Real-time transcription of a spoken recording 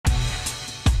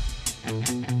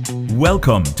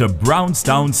Welcome to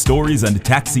Brownstown Stories and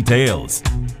Taxi Tales.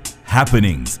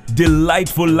 Happenings,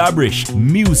 delightful labrish,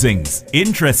 musings,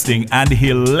 interesting and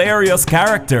hilarious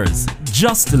characters.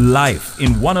 Just life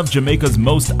in one of Jamaica's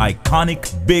most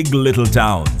iconic big little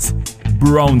towns.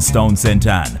 Brownstown St.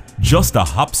 Ann, just a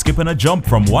hop, skip and a jump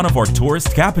from one of our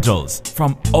tourist capitals.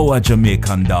 From our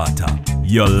Jamaican daughter,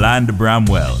 Yolanda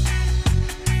Bramwell.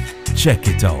 Check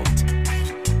it out.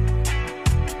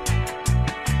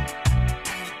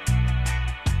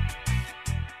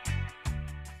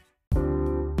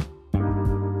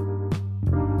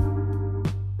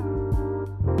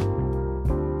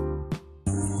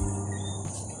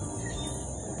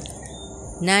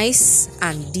 Nice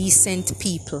and decent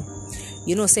people.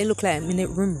 You know, say look like me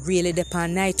really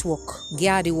depend night walk,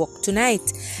 gardy walk tonight,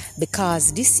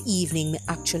 because this evening me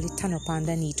actually turn up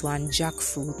underneath one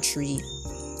jackfruit tree.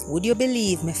 Would you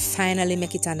believe me finally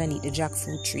make it underneath the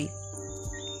jackfruit tree?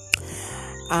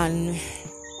 And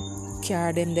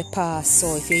carry them the pass.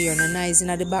 So if you hear no noise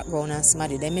in the background and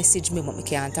somebody they message me, but me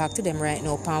can't talk to them right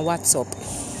now on WhatsApp.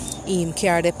 Him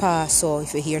carry the pass, so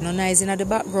if you hear no noise in the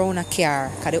background, a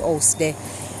car, cause the house there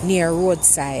near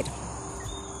roadside.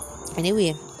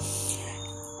 Anyway,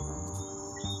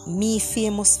 me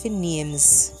famous for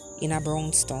names in a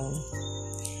Brownstown.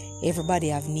 Everybody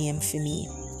have name for me.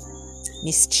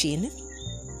 Miss Chin,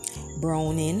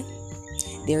 Browning.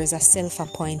 There is a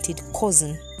self-appointed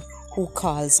cousin who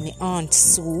calls me Aunt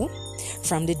Sue.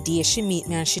 From the day she meet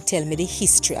me and she tell me the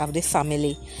history of the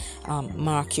family.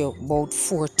 Mark you about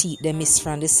 4 teeth they miss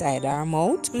from the side of her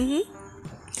mouth.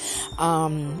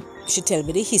 She tell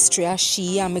me the history of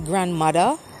she and my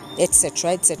grandmother,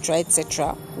 etc, etc,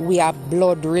 etc. We are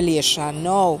blood relation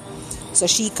now. So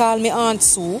she called me Aunt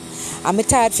Sue. And me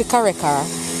tired for carry car.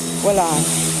 Well on,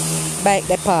 bike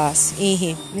the pass.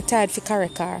 Me tired for carry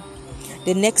car.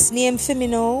 The next name for me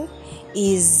now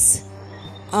is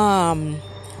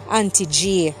Auntie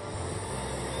J.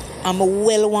 I'm a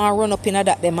well want run up in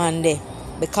that demand there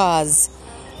because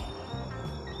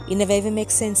it never even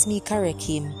makes sense me correct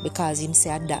him because him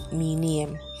say that me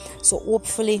name. So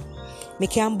hopefully me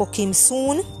can book him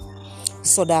soon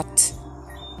so that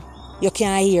you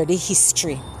can hear the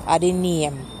history of the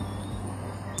name.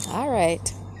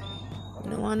 Alright. I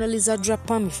don't want a lizard drop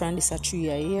on me from this tree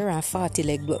here and 40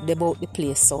 leg about the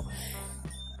place. So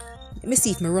let me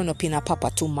see if me run up in a papa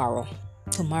tomorrow.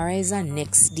 Tomorrow is our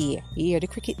next day. You hear the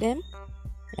cricket them?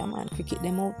 Yeah man, cricket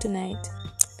them out tonight.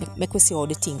 Make we see how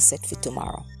the things set for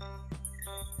tomorrow.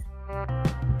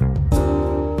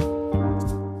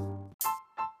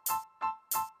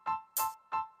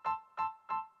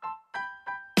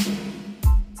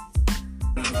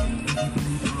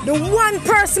 The one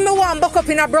person me want buck up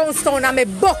in a Brownstown and me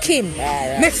buck him.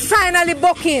 Right. Me finally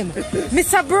buck him.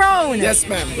 Mr. Brown. Yes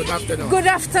ma'am, good afternoon. Good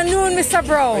afternoon, Mr.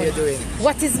 Brown. How are you doing?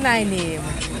 What is my name?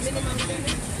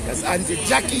 That's Auntie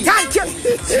Jackie. Thank you.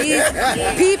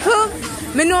 Jeez. People,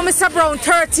 me know Mr. Brown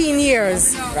 13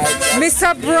 years. Right.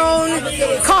 Mr. Brown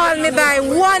called me by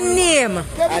one name.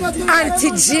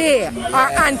 Auntie J or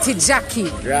Auntie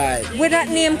Jackie. Right. Where that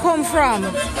name come from?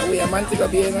 We are Montego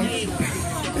Bay.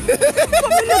 But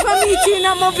we never meet you in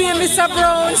a movie, Mr.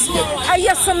 Brown.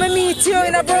 I saw me meet you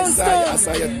in a Brownstown. I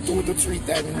saw you 2 to 3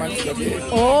 times in Montego Bay.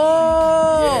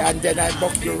 Oh. Yeah, and then I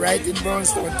booked you right in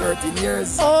Brownstown 13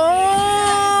 years. Oh.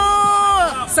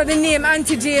 So the name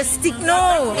Auntie J stick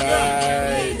now.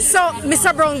 Right. So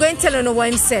Mr. Brown going to tell you what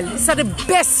him sell. So the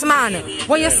best man.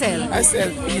 What you sell? I sell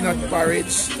peanut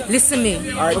porridge. Listen me.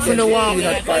 If you don't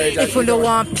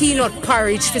want peanut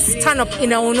porridge to stand up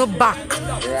in our back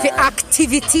for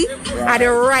activity, are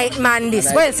the right man this.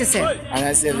 What else you sell? And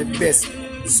I sell the best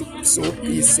soup,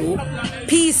 pea soup.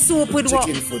 Pea soup with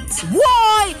chicken what? foot.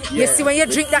 Why? Yeah. You see when you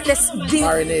drink that,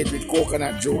 marinate with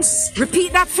coconut juice.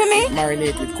 Repeat that for me.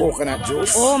 Marinate with coconut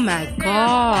juice. Oh my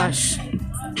gosh.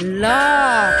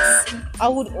 Locks. I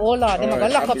would, oh Lord, them are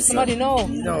going to lock up somebody now.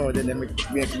 No, then they make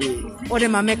way. Oh,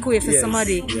 them are make way for Yes,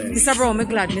 somebody. yes. Mr. Brown, I'm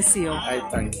glad to see you. I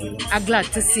thank you. I'm glad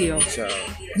to see you. Sure.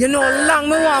 You know long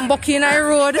me want buck you in the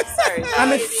road. And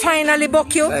me finally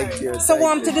buck you. Thank you. So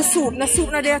warm to the soup. The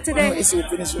soup not there No, today. it's soup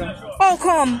finished now. How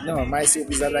come? No, my soup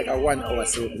is like a 1 hour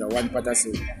soup, the 1 pot of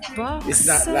soup. Box It's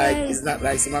not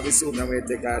like some of the soup that will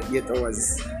take 8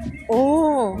 hours.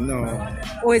 Oh. No.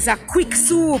 Oh, it's a quick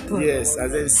soup. Yes,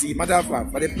 as you see, matter of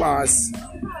fact, for the past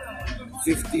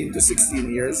 15 to 16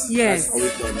 years, Yes. that's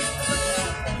how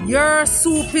it done. Your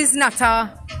soup is not a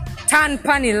 10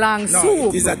 penny long No,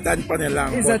 soup. it is a 10 penny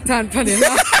long. It's a 10 penny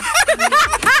long.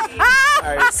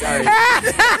 Sorry.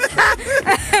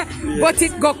 But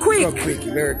it go quick. Go quick,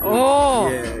 very quick. Oh,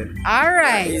 Yeah. all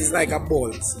right. It's like a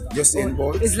bolt. Usain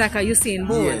Bolt. It's like a Usain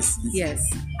Bolt. Yes. Yes.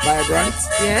 Vibrant.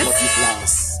 Yes. But it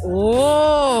lasts.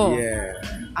 Oh. Yeah.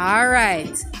 All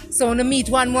right. So I want to meet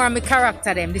one more of my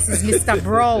character then. This is Mr.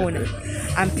 Brown.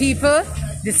 And people,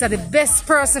 this are the best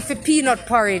person for peanut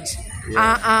porridge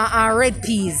and red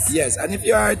peas. Yes, and if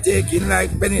you are taking like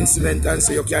penicillin and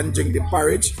so you can drink the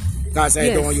porridge, because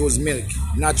I don't use milk,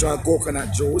 natural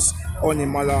coconut juice, only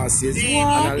molasses,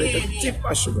 and a little tip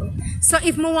of sugar. So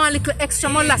if I want a little extra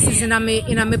molasses in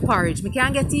my porridge, me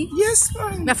can get it? Yes,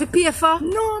 man. I have to pay for?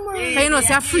 No, man. Because you know,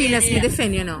 say freeness me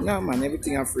defend, you know. No, man,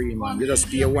 everything are free, man. You just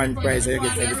pay one price and you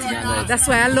get everything on that. That's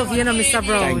why I love you, Mr.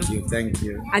 Brown. Thank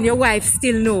you. And your wife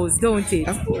still knows, don't it?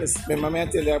 Of course. Remember me I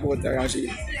tell you about her and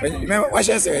remember what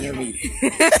she said when you meet?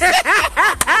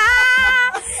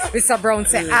 Mr. Brown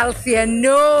said, Althea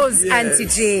knows Auntie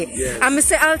J. Yes. And I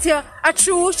say, Althea, a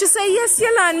true? She say, yes,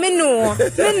 Yolande, me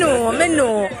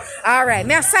know. All right,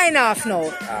 me I sign off now.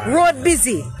 Road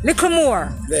busy, little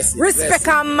more. Bless you, Respect bless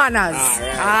you. and manners. All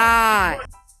right. Ah.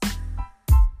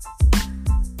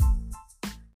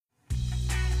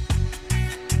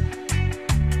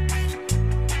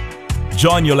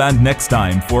 Join Yolande next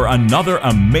time for another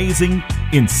amazing,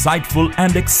 insightful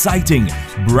and exciting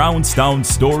Brownstown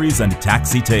Stories and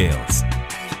Taxi Tales.